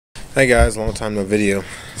Hey guys, long time no video.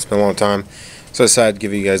 It's been a long time, so I decided to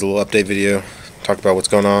give you guys a little update video, talk about what's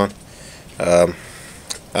going on.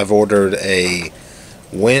 I've ordered a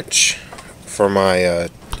winch for my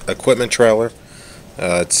equipment trailer.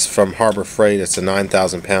 It's from Harbor Freight. It's a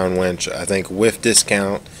 9,000 pound winch. I think with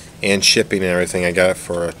discount and shipping and everything, I got it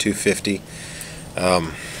for $250.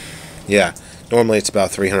 Yeah, normally it's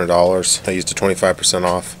about $300. I used a 25%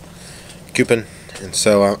 off coupon. And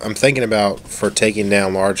so I'm thinking about for taking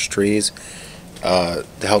down large trees to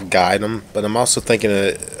help guide them, but I'm also thinking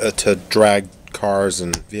to drag cars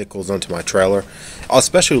and vehicles onto my trailer,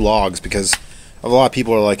 especially logs, because a lot of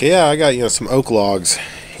people are like, yeah, I got some oak logs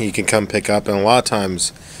you can come pick up, and a lot of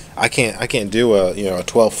times I can't do a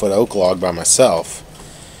 12-foot oak log by myself.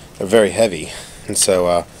 They're very heavy, and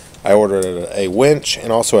so I ordered a winch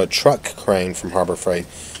and also a truck crane from Harbor Freight.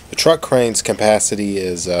 The truck crane's capacity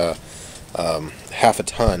is half a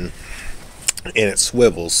ton, and it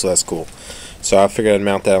swivels, so that's cool. So I figured I'd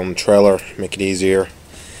mount that on the trailer, make it easier.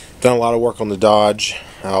 Done a lot of work on the Dodge.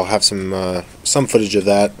 I'll have some footage of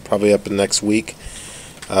that probably up in the next week.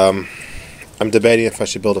 I'm debating if I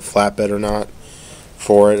should build a flatbed or not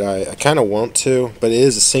for it. I kind of want to, but it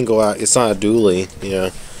is a single out. It's not a dually,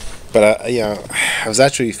 But I was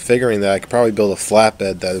actually figuring that I could probably build a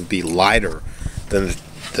flatbed that would be lighter than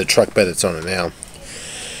the truck bed that's on it now.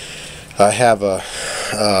 I have a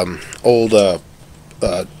old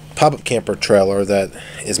pop-up camper trailer that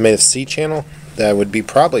is made of C-channel that would be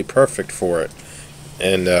probably perfect for it.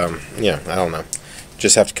 And I don't know.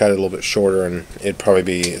 Just have to cut it a little bit shorter, and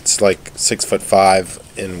it's like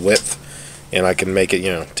 6'5" in width, and I can make it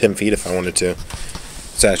 10 feet if I wanted to.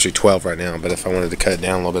 It's actually 12 right now, but if I wanted to cut it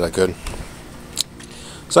down a little bit, I could.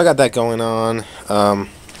 So I got that going on.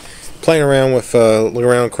 Playing around with looking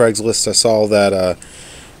around Craigslist, I saw that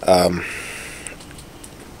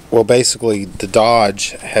well, basically the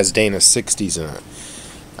Dodge has Dana 60s in it,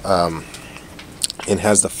 and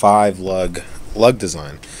has the 5 lug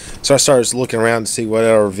design. So I started looking around to see what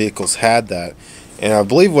other vehicles had that, and I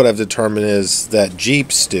believe what I've determined is that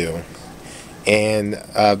Jeeps do, and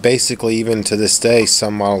basically even to this day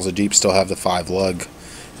some models of Jeep still have the 5 lug.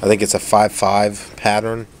 I think it's a 5.5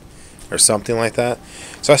 pattern or something like that.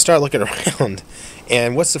 So I started looking around,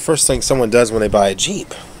 and what's the first thing someone does when they buy a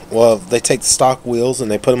Jeep? Well, they take the stock wheels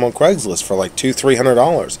and they put them on Craigslist for like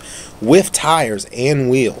 $200-300 with tires and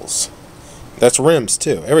wheels. That's rims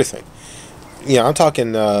too, everything. I'm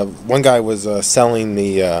talking. One guy was selling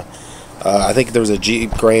the. I think there was a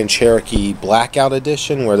Jeep Grand Cherokee Blackout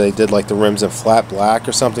Edition where they did like the rims in flat black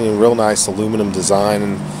or something, a real nice aluminum design,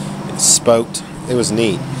 and it spoked. It was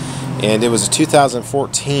neat, and it was a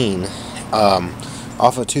 2014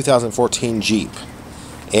 off a 2014 Jeep.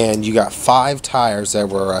 And you got 5 tires that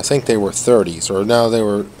were, I think they were 30s, or no, I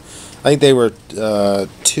think they were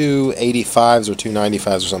 285s or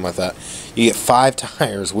 295s or something like that. You get 5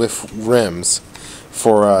 tires with rims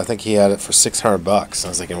for, I think he had it for $600. I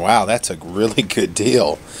was thinking, wow, that's a really good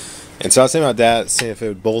deal. And so I was thinking about that, seeing if it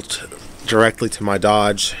would bolt directly to my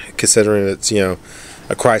Dodge, considering it's, a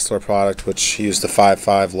Chrysler product, which used the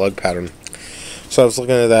 5.5 lug pattern. So I was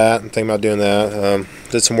looking at that and thinking about doing that.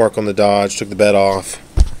 Did some work on the Dodge, took the bed off.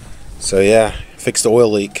 So yeah, fixed the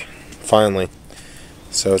oil leak finally.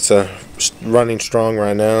 So it's running strong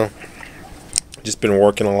right now. Just been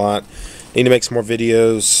working a lot. Need to make some more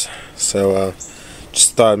videos. So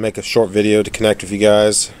just thought I'd make a short video to connect with you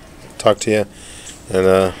guys, talk to you.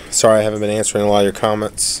 And sorry I haven't been answering a lot of your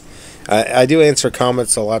comments. I do answer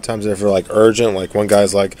comments a lot of times if they're like urgent. Like one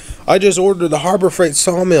guy's like, I just ordered the Harbor Freight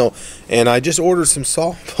sawmill, and I just ordered some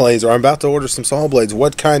saw blades, or I'm about to order some saw blades.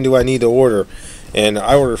 What kind do I need to order? And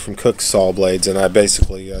I ordered from Cook's Saw Blades, and I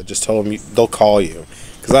basically just told them they'll call you,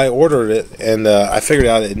 because I ordered it, and I figured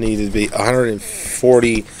out it needed to be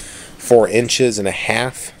 144 inches and a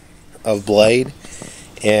half of blade,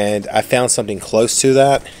 and I found something close to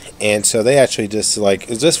that. And so they actually just like,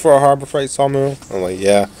 is this for a Harbor Freight sawmill? I'm like,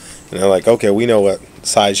 yeah. And they're like, okay, we know what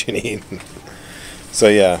size you need. So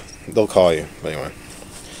yeah, they'll call you. But anyway,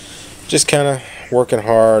 just kind of working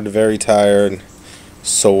hard, very tired,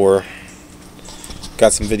 sore.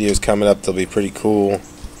 Got some videos coming up, they'll be pretty cool.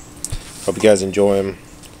 Hope you guys enjoy them.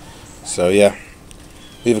 So yeah,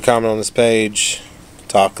 leave a comment on this page,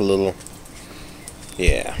 talk a little.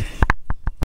 Yeah.